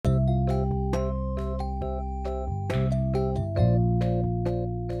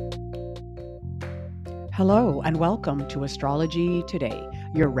Hello, and welcome to Astrology Today,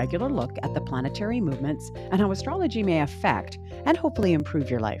 your regular look at the planetary movements and how astrology may affect and hopefully improve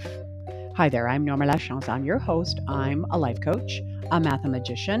your life. Hi there, I'm Norma Lachance. I'm your host. I'm a life coach, a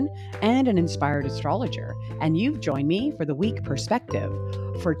mathematician, and an inspired astrologer. And you've joined me for the week perspective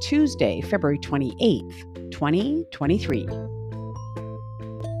for Tuesday, February 28th, 2023.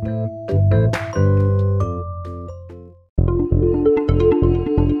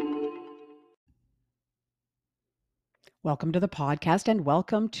 Welcome to the podcast and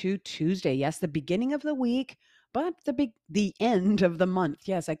welcome to Tuesday. Yes, the beginning of the week, but the end of the month.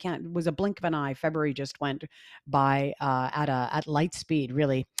 Yes, I can't. It was a blink of an eye. February just went by at light speed,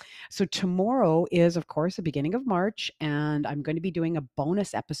 really. So tomorrow is, of course, the beginning of March, and I'm going to be doing a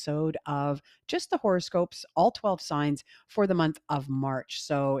bonus episode of just the horoscopes, all 12 signs for the month of March.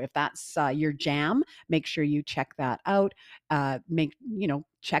 So if that's your jam, make sure you check that out.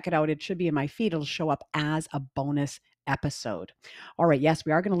 Check it out. It should be in my feed. It'll show up as a bonus episode. All right, yes,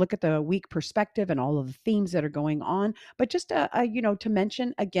 we are going to look at the week perspective and all of the themes that are going on, but just to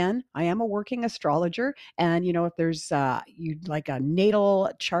mention again, I am a working astrologer, and if there's you'd like a natal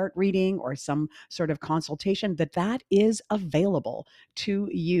chart reading or some sort of consultation, that is available to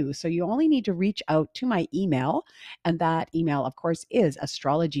you. So you only need to reach out to my email, and that email, of course, is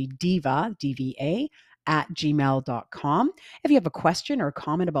astrologydiva, DVA, at gmail.com. If you have a question or a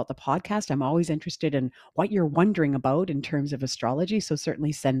comment about the podcast, I'm always interested in what you're wondering about in terms of astrology. So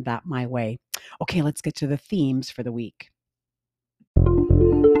certainly send that my way. Okay, let's get to the themes for the week.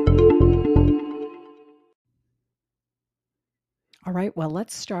 All right, well,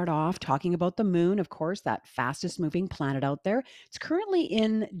 let's start off talking about the moon, of course, that fastest moving planet out there. It's currently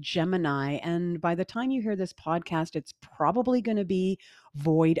in Gemini, and by the time you hear this podcast, it's probably going to be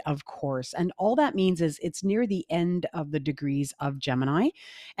void of course. And all that means is it's near the end of the degrees of Gemini.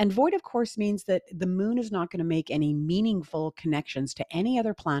 And void of course means that the moon is not going to make any meaningful connections to any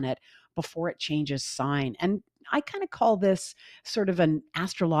other planet before it changes sign. And I kind of call this sort of an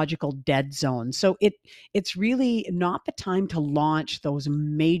astrological dead zone. So it's really not the time to launch those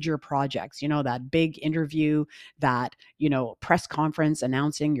major projects, that big interview, that, press conference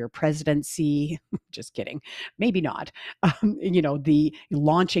announcing your presidency. Just kidding. Maybe not. The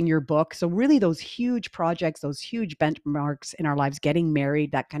launching your book. So really those huge projects, those huge benchmarks in our lives, getting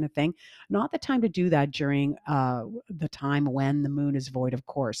married, that kind of thing. Not the time to do that during the time when the moon is void, of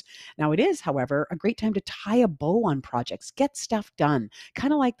course. Now it is, however, a great time to tie a bow on projects, get stuff done,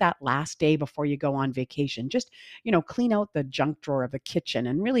 kind of like that last day before you go on vacation. Just, clean out the junk drawer of the kitchen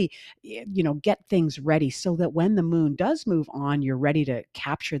and really, get things ready so that when the moon does move on, you're ready to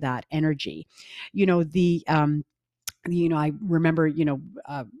capture that energy. I remember,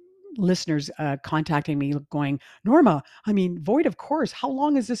 listeners contacting me going, Norma, I mean, void of course, how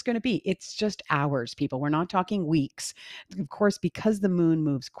long is this going to be? It's just hours, people. We're not talking weeks. Of course, because the moon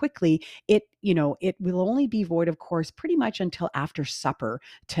moves quickly, it will only be void of course pretty much until after supper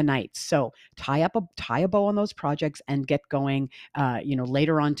tonight. So tie a bow on those projects and get going,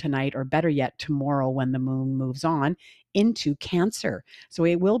 later on tonight, or better yet, tomorrow when the moon moves on into Cancer. So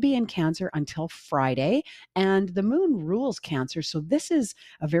it will be in Cancer until Friday, and the moon rules Cancer. So this is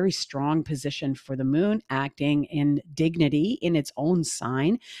a very strong position for the moon, acting in dignity in its own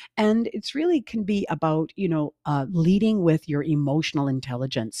sign. And it's really can be about, leading with your emotional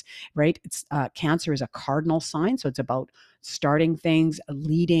intelligence, right? It's Cancer is a cardinal sign. So it's about starting things,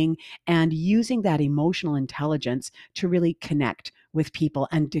 leading, and using that emotional intelligence to really connect with people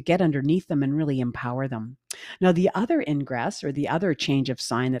and to get underneath them and really empower them. Now, the other ingress or the other change of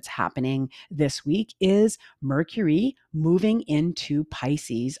sign that's happening this week is Mercury moving into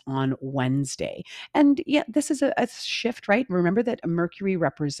Pisces on Wednesday. And yeah, this is a shift, right? Remember that Mercury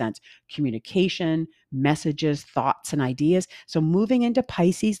represents communication, messages, thoughts, and ideas. So moving into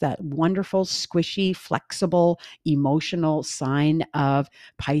Pisces, that wonderful, squishy, flexible, emotional sign of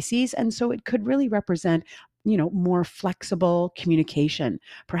Pisces. And so it could really represent more flexible communication,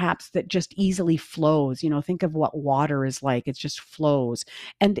 perhaps that just easily flows. Think of what water is like. It just flows.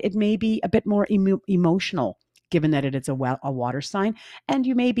 And it may be a bit more emotional, given that it is a water sign, and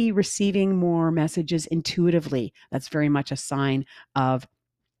you may be receiving more messages intuitively. That's very much a sign of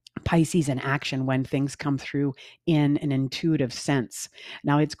Pisces in action when things come through in an intuitive sense.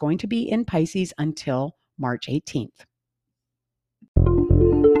 Now, it's going to be in Pisces until March 18th.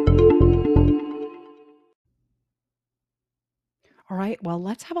 All right, well,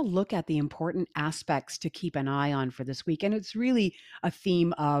 let's have a look at the important aspects to keep an eye on for this week. And it's really a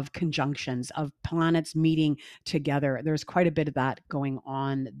theme of conjunctions, of planets meeting together. There's quite a bit of that going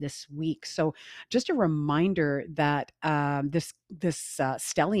on this week. So, just a reminder that this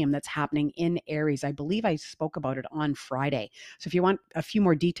stellium that's happening in Aries, I believe I spoke about it on Friday. So, if you want a few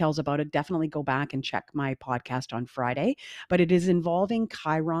more details about it, definitely go back and check my podcast on Friday. But it is involving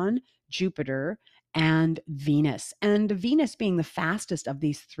Chiron, Jupiter, and Venus. And Venus being the fastest of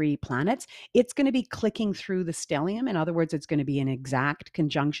these three planets, it's going to be clicking through the stellium. In other words, it's going to be an exact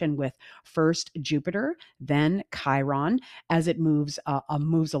conjunction with first Jupiter, then Chiron as it moves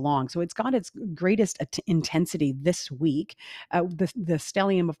along. So it's got its greatest intensity this week. The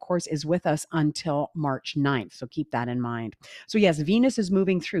stellium, of course, is with us until March 9th. So keep that in mind. So yes, Venus is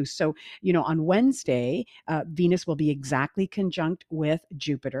moving through. So, on Wednesday, Venus will be exactly conjunct with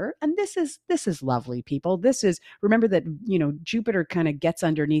Jupiter, and this is lovely, people. This is, remember that Jupiter kind of gets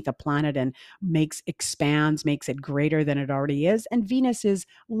underneath a planet and makes it greater than it already is, and Venus is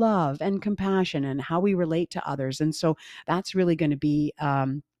love and compassion and how we relate to others, and so that's really going to be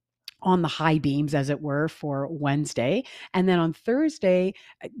on the high beams, as it were, for Wednesday. And then on Thursday,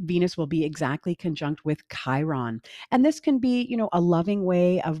 Venus will be exactly conjunct with Chiron. And this can be, a loving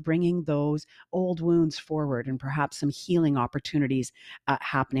way of bringing those old wounds forward and perhaps some healing opportunities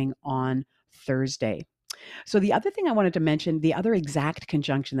happening on Thursday. So, the other thing I wanted to mention, the other exact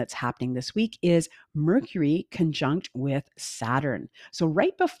conjunction that's happening this week is Mercury conjunct with Saturn. So,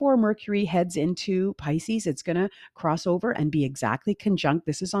 right before Mercury heads into Pisces, it's going to cross over and be exactly conjunct.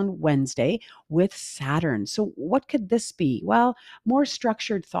 This is on Wednesday with Saturn. So, what could this be? Well, more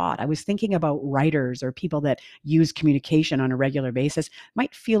structured thought. I was thinking about writers or people that use communication on a regular basis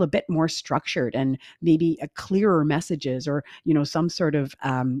might feel a bit more structured and maybe a clearer messages, or some sort of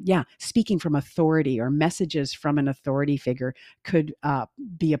speaking from authority, or messages from an authority figure could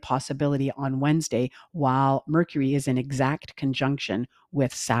be a possibility on Wednesday while Mercury is in exact conjunction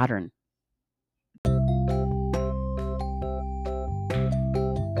with Saturn.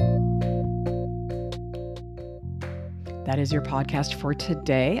 That is your podcast for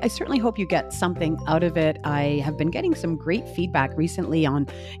today. I certainly hope you get something out of it. I have been getting some great feedback recently on,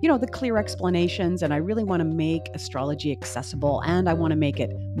 the clear explanations, and I really want to make astrology accessible, and I want to make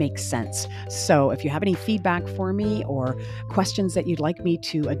it make sense. So if you have any feedback for me or questions that you'd like me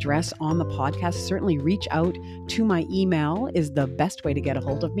to address on the podcast, certainly reach out to my email is the best way to get a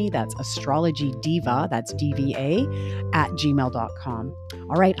hold of me. That's astrologydiva, that's DVA, @gmail.com.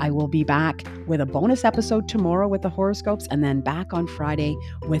 All right, I will be back with a bonus episode tomorrow with the horoscopes, and then back on Friday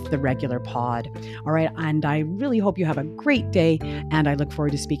with the regular pod. All right, and I really hope you have a great day, and I look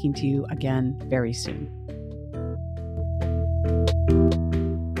forward to speaking to you again very soon.